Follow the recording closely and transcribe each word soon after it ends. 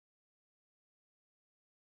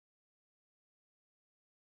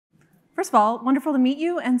First of all, wonderful to meet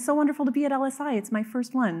you, and so wonderful to be at LSI. It's my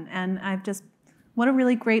first one, and what a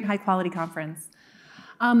really great high-quality conference.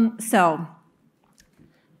 I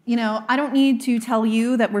don't need to tell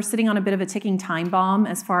you that we're sitting on a bit of a ticking time bomb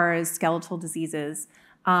as far as skeletal diseases.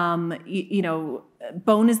 Bone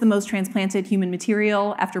is the most transplanted human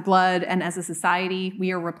material after blood, and as a society,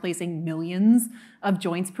 we are replacing millions of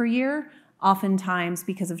joints per year, oftentimes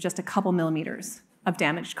because of just a couple millimeters of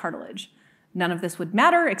damaged cartilage. None of this would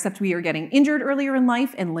matter, except we are getting injured earlier in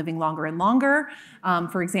life and living longer and longer.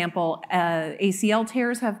 For example, ACL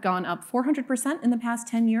tears have gone up 400% in the past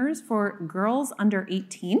 10 years for girls under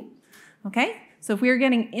 18, okay? So if we are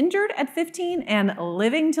getting injured at 15 and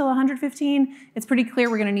living till 115, it's pretty clear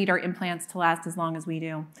we're gonna need our implants to last as long as we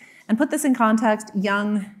do. And put this in context,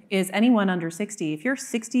 young is anyone under 60. If you're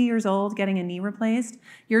 60 years old getting a knee replaced,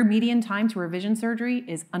 your median time to revision surgery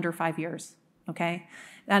is under 5 years, okay?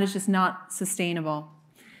 That is just not sustainable.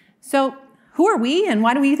 So who are we and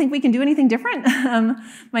why do we think we can do anything different?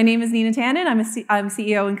 My name is Nina Tandon. I'm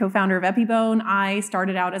CEO and co-founder of Epibone. I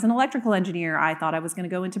started out as an electrical engineer. I thought I was going to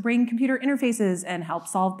go into brain-computer interfaces and help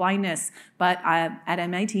solve blindness. But at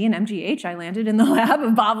MIT and MGH, I landed in the lab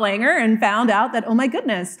of Bob Langer and found out that, oh my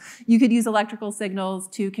goodness, you could use electrical signals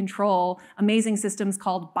to control amazing systems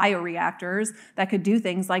called bioreactors that could do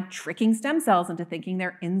things like tricking stem cells into thinking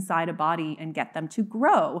they're inside a body and get them to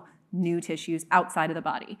grow new tissues outside of the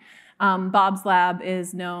body. Bob's lab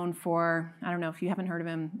is known for, I don't know if you haven't heard of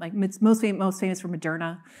him, like most famous for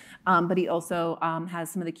Moderna, but he also has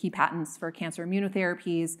some of the key patents for cancer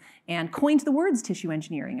immunotherapies and coined the words tissue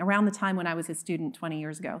engineering around the time when I was his student 20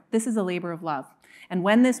 years ago. This is a labor of love. And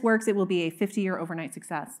when this works, it will be a 50-year overnight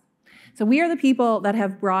success. So we are the people that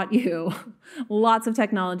have brought you lots of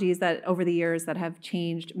technologies that over the years that have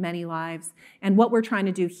changed many lives. And what we're trying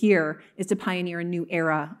to do here is to pioneer a new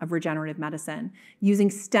era of regenerative medicine using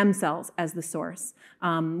stem cells as the source.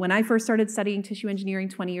 When I first started studying tissue engineering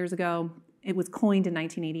 20 years ago, it was coined in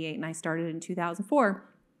 1988 and I started in 2004.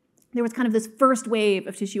 There was kind of this first wave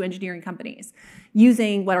of tissue engineering companies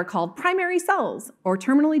using what are called primary cells or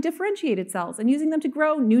terminally differentiated cells and using them to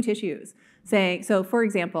grow new tissues. So for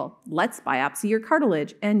example, let's biopsy your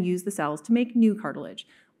cartilage and use the cells to make new cartilage.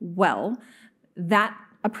 Well, that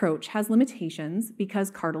approach has limitations because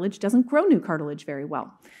cartilage doesn't grow new cartilage very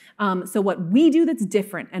well. So what we do that's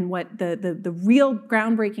different and what the real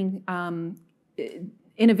groundbreaking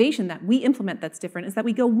innovation that we implement that's different is that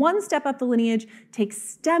we go one step up the lineage, take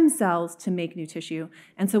stem cells to make new tissue.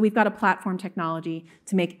 And so we've got a platform technology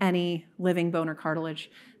to make any living bone or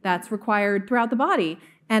cartilage that's required throughout the body.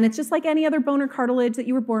 And it's just like any other bone or cartilage that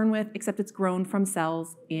you were born with, except it's grown from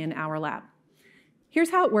cells in our lab.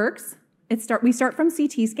 Here's how it works. We start from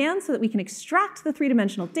CT scans so that we can extract the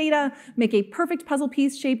three-dimensional data, make a perfect puzzle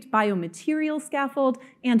piece-shaped biomaterial scaffold,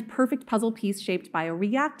 and perfect puzzle piece-shaped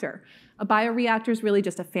bioreactor. A bioreactor is really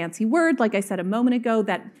just a fancy word, like I said a moment ago,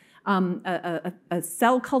 that a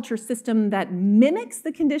cell culture system that mimics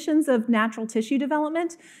the conditions of natural tissue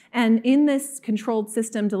development. And in this controlled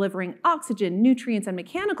system delivering oxygen, nutrients, and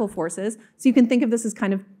mechanical forces, so you can think of this as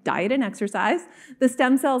kind of diet and exercise, the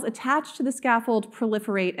stem cells attached to the scaffold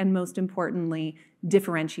proliferate and most importantly,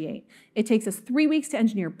 differentiate. It takes us 3 weeks to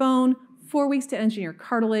engineer bone, 4 weeks to engineer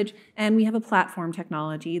cartilage, and we have a platform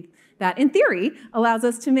technology that, in theory, allows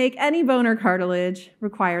us to make any bone or cartilage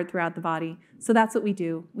required throughout the body. So that's what we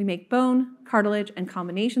do. We make bone, cartilage, and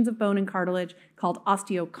combinations of bone and cartilage called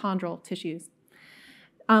osteochondral tissues.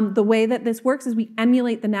 The way that this works is we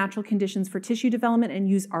emulate the natural conditions for tissue development and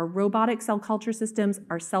use our robotic cell culture systems,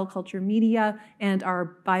 our cell culture media, and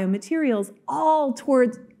our biomaterials all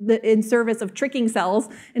in service of tricking cells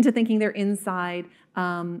into thinking they're inside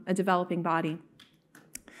a developing body.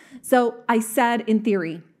 So I said in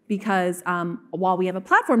theory, because while we have a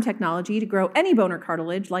platform technology to grow any bone or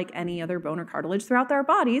cartilage like any other bone or cartilage throughout our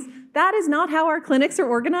bodies, that is not how our clinics are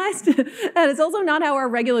organized, and it's also not how our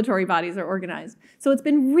regulatory bodies are organized. So it's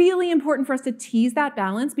been really important for us to tease that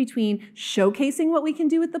balance between showcasing what we can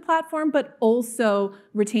do with the platform, but also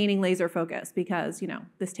retaining laser focus because,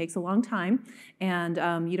 this takes a long time, and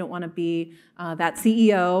you don't want to be that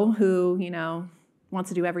CEO who, wants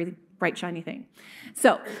to do every bright, shiny thing.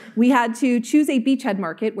 So we had to choose a beachhead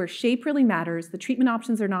market where shape really matters, the treatment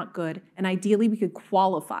options are not good, and ideally we could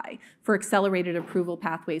qualify for accelerated approval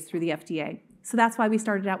pathways through the FDA. So that's why we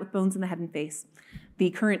started out with bones in the head and face. The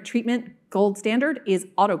current treatment gold standard is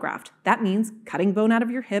autograft. That means cutting bone out of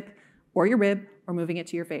your hip or your rib or moving it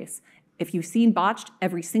to your face. If you've seen Botched,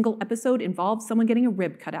 every single episode involves someone getting a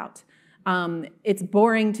rib cut out. It's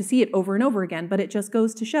boring to see it over and over again, but it just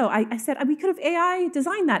goes to show. I said, we could have AI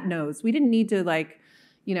designed that nose. We didn't need to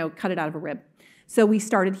cut it out of a rib. So we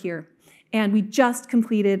started here. And we just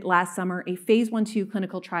completed last summer a phase 1/2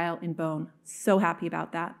 clinical trial in bone. So happy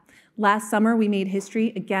about that. Last summer, we made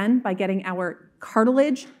history again by getting our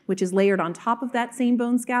cartilage, which is layered on top of that same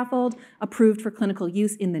bone scaffold, approved for clinical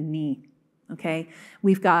use in the knee. Okay,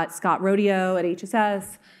 we've got Scott Rodeo at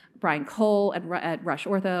HSS, Brian Cole at Rush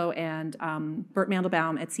Ortho, and Bert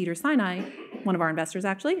Mandelbaum at Cedars-Sinai, one of our investors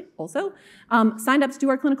actually, also, signed up to do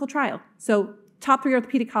our clinical trial. So top 3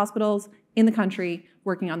 orthopedic hospitals in the country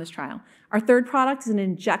working on this trial. Our third product is an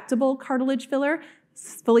injectable cartilage filler,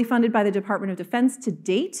 fully funded by the Department of Defense to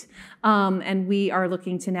date, and we are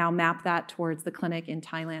looking to now map that towards the clinic in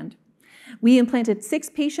Thailand. We implanted 6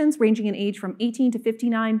 patients ranging in age from 18 to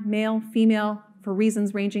 59, male, female, for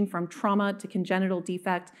reasons ranging from trauma to congenital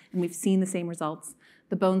defect, and we've seen the same results.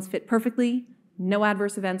 The bones fit perfectly, no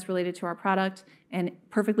adverse events related to our product, and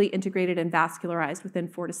perfectly integrated and vascularized within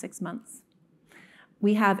 4 to 6 months.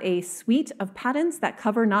 We have a suite of patents that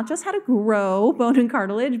cover not just how to grow bone and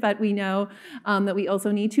cartilage, but we know that we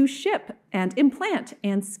also need to ship and implant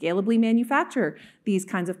and scalably manufacture these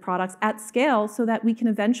kinds of products at scale so that we can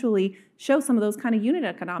eventually show some of those kind of unit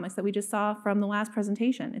economics that we just saw from the last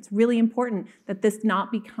presentation. It's really important that this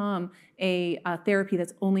not become a therapy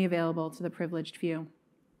that's only available to the privileged few.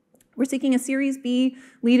 We're seeking a Series B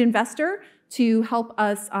lead investor to help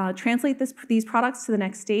us translate these products to the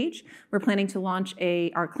next stage. We're planning to launch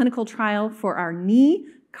our clinical trial for our knee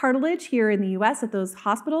cartilage here in the US at those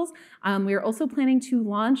hospitals. We are also planning to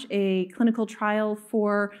launch a clinical trial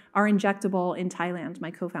for our injectable in Thailand.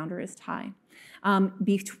 My co-founder is Thai.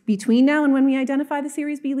 Between now and when we identify the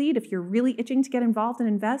Series B lead, if you're really itching to get involved and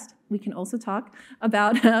invest, we can also talk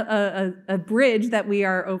about a bridge that we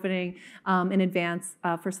are opening in advance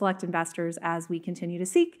for select investors as we continue to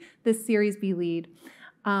seek this Series B lead.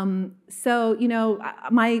 So,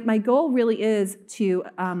 my goal really is to,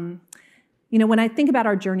 when I think about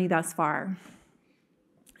our journey thus far,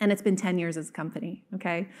 and it's been 10 years as a company,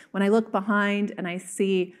 okay? When I look behind and I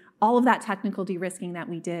see all of that technical de-risking that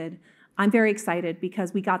we did, I'm very excited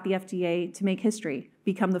because we got the FDA to make history,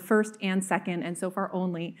 become the first and second, and so far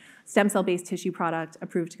only, stem cell-based tissue product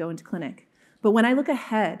approved to go into clinic. But when I look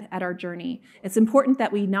ahead at our journey, it's important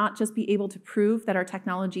that we not just be able to prove that our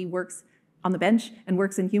technology works on the bench and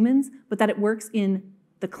works in humans, but that it works in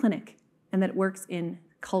the clinic and that it works in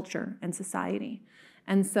culture and society.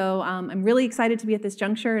 And so I'm really excited to be at this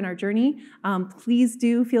juncture in our journey. Please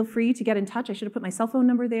do feel free to get in touch. I should have put my cell phone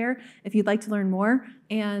number there if you'd like to learn more.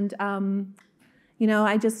 And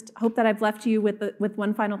I just hope that I've left you with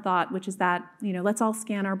one final thought, which is that let's all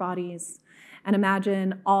scan our bodies and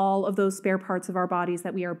imagine all of those spare parts of our bodies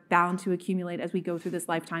that we are bound to accumulate as we go through this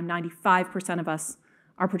lifetime. 95% of us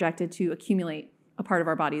are projected to accumulate a part of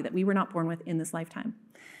our body that we were not born with in this lifetime.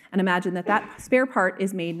 And imagine that spare part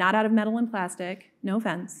is made not out of metal and plastic, no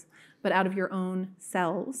offense, but out of your own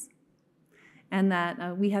cells. And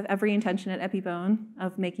that we have every intention at Epibone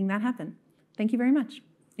of making that happen. Thank you very much.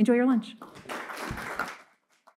 Enjoy your lunch.